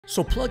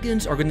So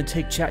plugins are going to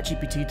take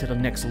ChatGPT to the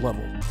next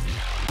level.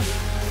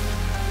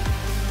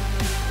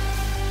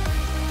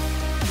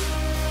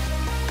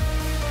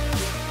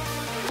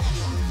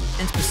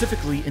 And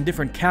specifically in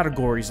different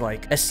categories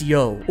like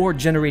SEO or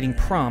generating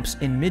prompts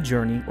in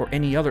Midjourney or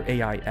any other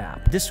AI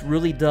app. This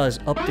really does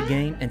up the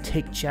game and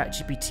take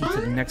ChatGPT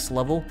to the next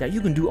level that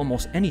you can do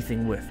almost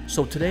anything with.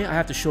 So today I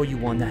have to show you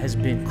one that has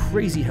been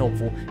crazy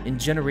helpful in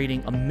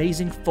generating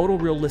amazing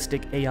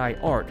photorealistic AI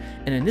art.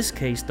 And in this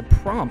case, the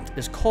prompt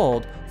is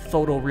called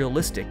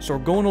photorealistic. So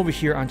we're going over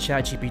here on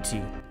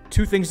ChatGPT.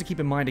 Two things to keep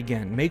in mind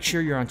again, make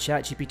sure you're on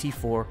ChatGPT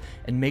 4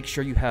 and make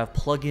sure you have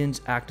plugins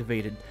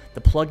activated.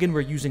 The plugin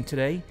we're using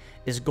today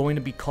is going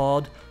to be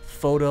called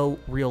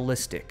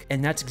photorealistic,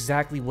 and that's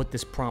exactly what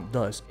this prompt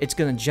does. It's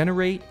going to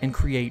generate and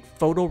create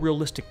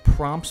photorealistic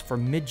prompts for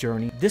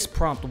Midjourney. This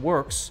prompt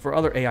works for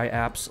other AI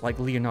apps like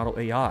Leonardo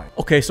AI.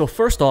 Okay, so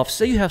first off,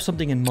 say you have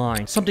something in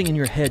mind, something in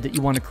your head that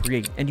you want to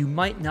create, and you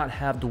might not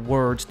have the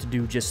words to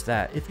do just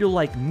that. If you're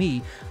like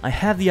me, I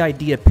have the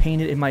idea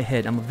painted in my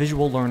head. I'm a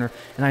visual learner,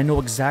 and I know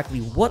exactly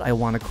what I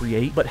want to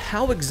create, but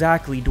how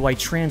exactly do I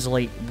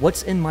translate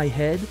what's in my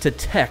head to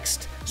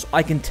text so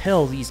I can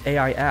tell these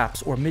AI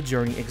apps or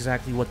Midjourney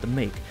exactly what to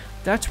make?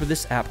 That's where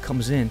this app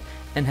comes in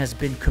and has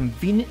been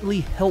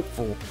conveniently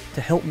helpful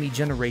to help me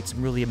generate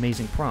some really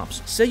amazing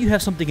prompts. Say you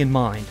have something in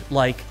mind,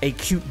 like a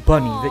cute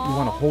bunny that you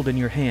want to hold in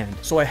your hand.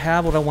 So I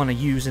have what I want to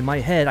use in my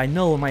head. I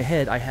know in my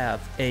head I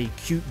have a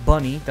cute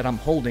bunny that I'm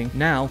holding.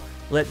 Now,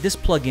 let this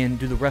plugin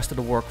do the rest of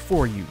the work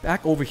for you.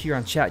 Back over here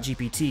on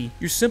ChatGPT,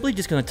 you're simply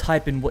just going to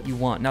type in what you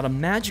want. Now the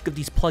magic of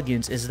these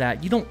plugins is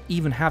that you don't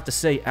even have to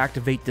say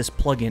activate this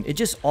plugin. It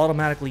just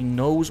automatically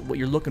knows what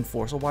you're looking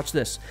for. So watch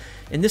this.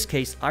 In this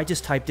case, I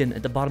just typed in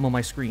at the bottom of my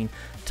screen,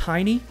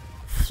 tiny,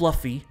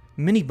 fluffy,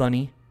 mini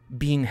bunny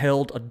being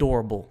held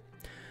adorable.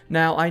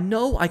 Now, I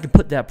know I can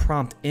put that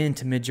prompt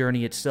into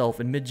Midjourney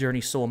itself, and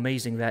Midjourney's so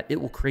amazing that it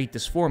will create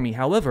this for me.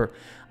 However,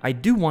 I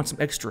do want some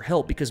extra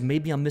help because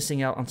maybe I'm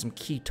missing out on some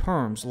key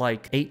terms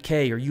like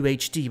 8K or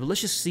UHD, but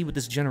let's just see what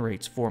this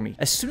generates for me.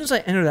 As soon as I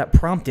enter that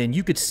prompt in,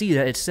 you could see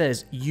that it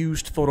says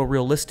used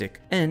photorealistic,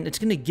 and it's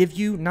going to give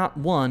you not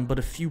one, but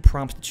a few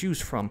prompts to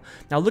choose from.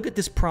 Now look at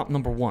this prompt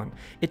number 1.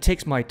 It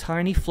takes my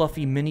tiny,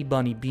 fluffy mini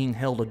bunny being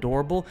held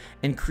adorable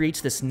and creates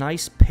this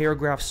nice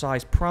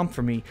paragraph-sized prompt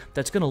for me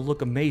that's going to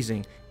look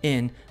amazing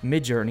in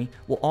Midjourney.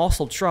 We'll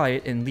also try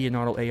it in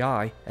Leonardo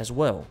AI as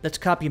well. Let's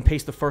copy and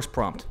paste the first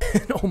prompt.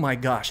 Oh my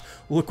gosh,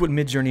 look what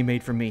Midjourney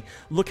made for me.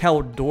 Look how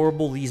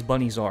adorable these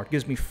bunnies are. It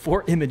gives me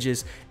 4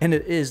 images, and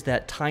it is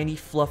that tiny,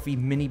 fluffy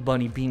mini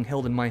bunny being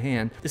held in my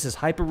hand. This is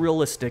hyper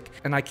realistic,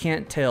 and I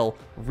can't tell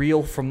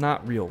real from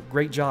not real.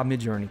 Great job,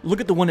 Midjourney. Look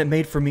at the one it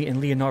made for me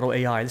in Leonardo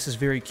AI. This is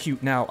very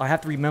cute. Now, I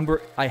have to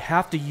remember, I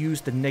have to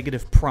use the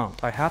negative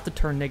prompt. I have to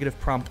turn negative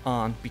prompt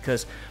on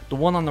because the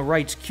one on the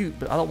right's cute,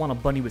 but I don't want a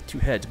bunny with 2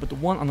 heads. But the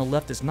one on the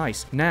left is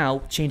nice.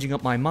 Now, changing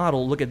up my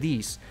model, look at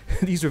these.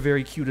 These are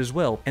very cute as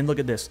well. And look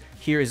at this.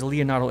 Here is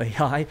Leonardo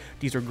AI.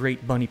 These are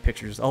great bunny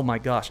pictures. Oh my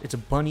gosh, it's a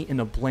bunny in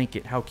a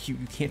blanket. How cute.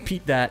 You can't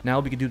beat that. Now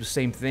we can do the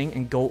same thing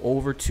and go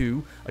over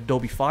to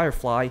Adobe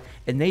Firefly,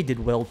 and they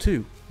did well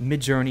too.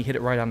 Midjourney hit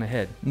it right on the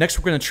head. Next,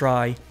 we're going to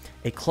try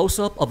a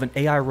close-up of an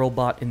AI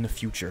robot in the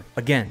future.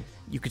 Again,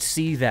 you could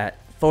see that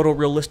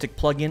photorealistic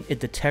plugin. It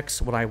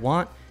detects what I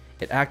want.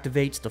 It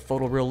activates the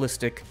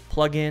photorealistic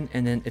plugin,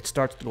 and then it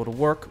starts to go to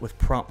work with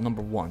prompt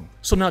number 1.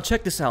 So now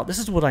check this out. This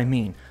is what I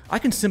mean. I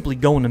can simply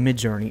go into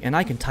Midjourney and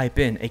I can type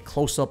in a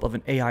close-up of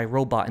an AI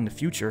robot in the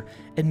future,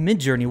 and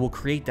Midjourney will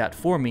create that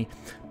for me.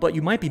 But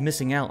you might be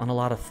missing out on a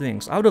lot of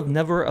things. I would have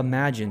never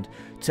imagined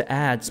to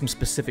add some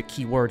specific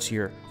keywords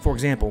here. For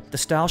example, the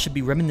style should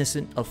be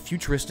reminiscent of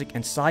futuristic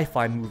and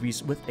sci-fi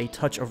movies with a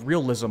touch of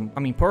realism. I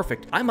mean,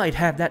 perfect. I might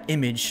have that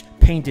image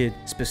painted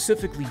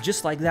specifically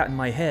just like that in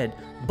my head,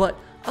 but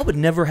I would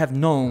never have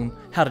known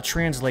how to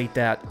translate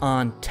that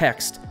on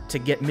text to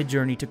get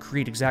Midjourney to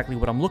create exactly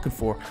what I'm looking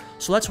for.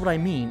 So that's what I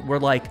mean, where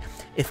like,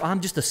 if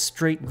I'm just a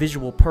straight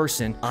visual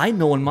person, I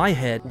know in my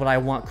head what I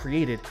want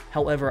created.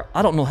 However,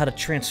 I don't know how to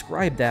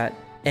transcribe that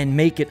and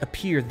make it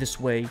appear this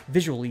way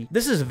visually.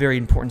 This is a very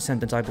important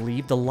sentence, I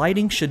believe. The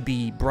lighting should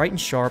be bright and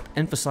sharp,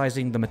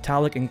 emphasizing the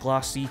metallic and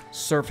glossy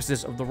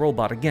surfaces of the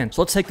robot. Again,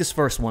 so let's take this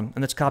first one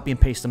and let's copy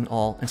and paste them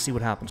all and see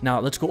what happens.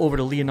 Now, let's go over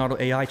to Leonardo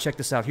AI. Check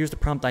this out. Here's the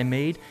prompt I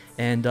made,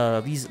 and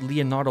these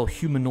Leonardo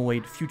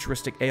humanoid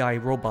futuristic AI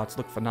robots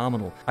look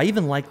phenomenal. I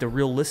even like the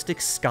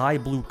realistic sky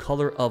blue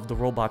color of the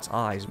robot's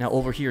eyes. Now,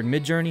 over here in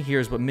Midjourney,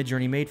 here's what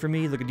Midjourney made for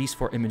me. Look at these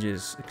 4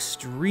 images.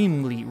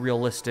 Extremely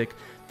realistic.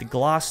 The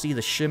glossy,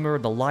 the shimmer,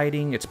 the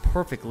lighting, it's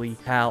perfectly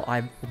how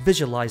I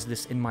visualize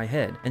this in my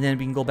head. And then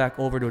we can go back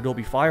over to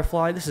Adobe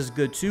Firefly. This is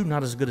good too,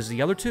 not as good as the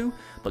other 2,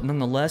 but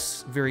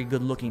nonetheless, very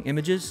good looking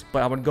images.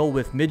 But I would go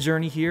with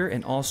Midjourney here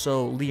and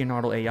also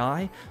Leonardo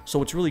AI. So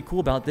what's really cool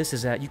about this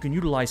is that you can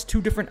utilize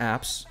 2 different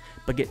apps,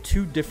 but get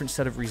 2 different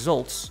set of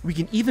results. We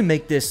can even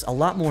make this a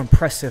lot more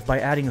impressive by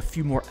adding a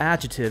few more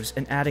adjectives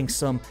and adding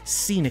some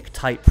scenic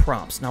type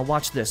prompts. Now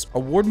watch this.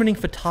 Award-winning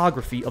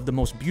photography of the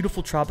most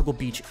beautiful tropical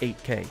beach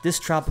 8K. This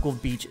tropical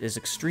beach is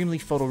extremely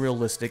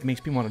photorealistic,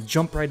 makes me want to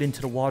jump right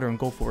into the water and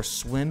go for a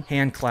swim.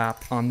 Hand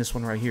clap on this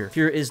one right here.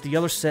 Here is the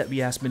other set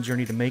we asked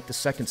Midjourney to make, the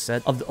second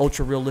set of the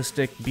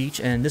ultra-realistic beach,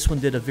 and this one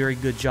did a very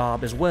good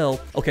job as well.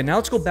 Okay, now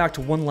let's go back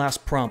to one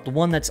last prompt, the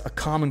one that's a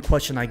common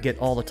question I get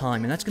all the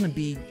time, and that's going to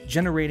be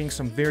generating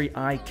some very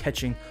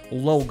eye-catching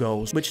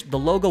logos, which the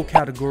logo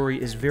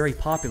category is very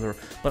popular,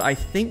 but I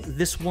think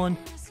this one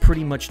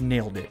pretty much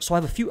nailed it. So I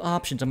have a few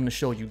options I'm going to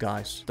show you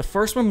guys. The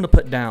first one I'm going to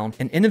put down,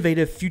 an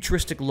innovative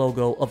futuristic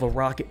logo of a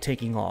rocket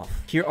taking off.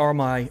 Here are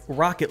my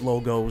rocket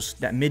logos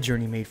that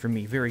Midjourney made for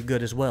me. Very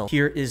good as well.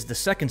 Here is the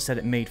second set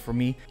it made for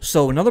me.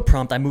 So another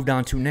prompt I moved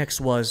on to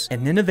next was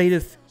an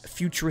innovative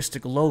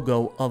futuristic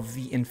logo of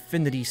the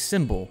infinity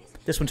symbol.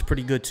 This one's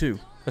pretty good too.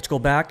 Let's go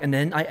back, and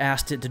then I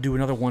asked it to do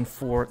another one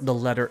for the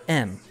letter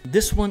M.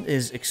 This one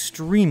is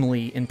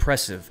extremely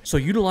impressive. So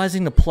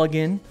utilizing the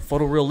plugin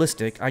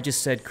Photorealistic, I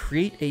just said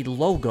create a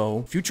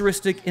logo,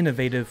 futuristic,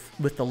 innovative,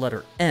 with the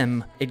letter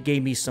M. It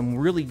gave me some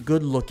really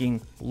good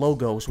looking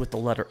logos with the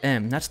letter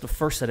M. That's the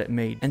first set it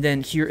made. And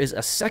then here is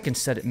a second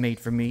set it made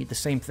for me. The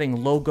same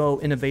thing, logo,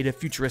 innovative,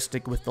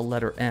 futuristic with the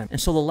letter M.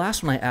 And so the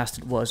last one I asked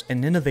it was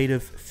an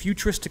innovative,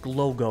 futuristic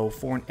logo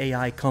for an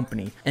AI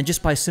company. And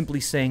just by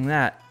simply saying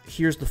that,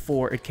 here's the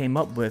 4 it came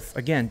up with.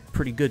 Again,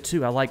 pretty good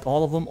too. I like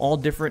all of them, all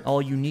different,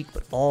 all unique,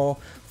 but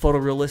all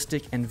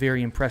photorealistic and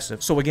very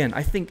impressive. So again,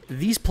 I think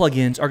these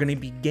plugins are going to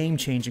be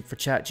game-changing for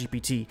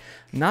ChatGPT.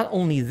 Not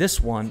only this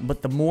one,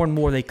 but the more and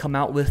more they come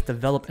out with,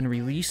 develop, and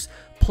release,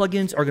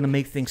 plugins are going to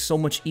make things so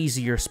much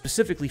easier,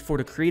 specifically for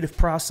the creative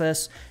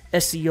process,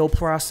 SEO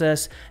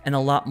process, and a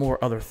lot more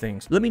other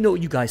things. Let me know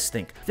what you guys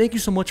think. Thank you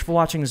so much for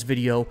watching this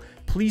video.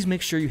 Please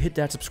make sure you hit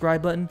that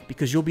subscribe button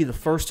because you'll be the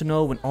first to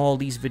know when all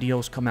these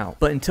videos come out.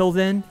 But until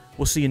then,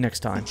 we'll see you next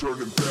time.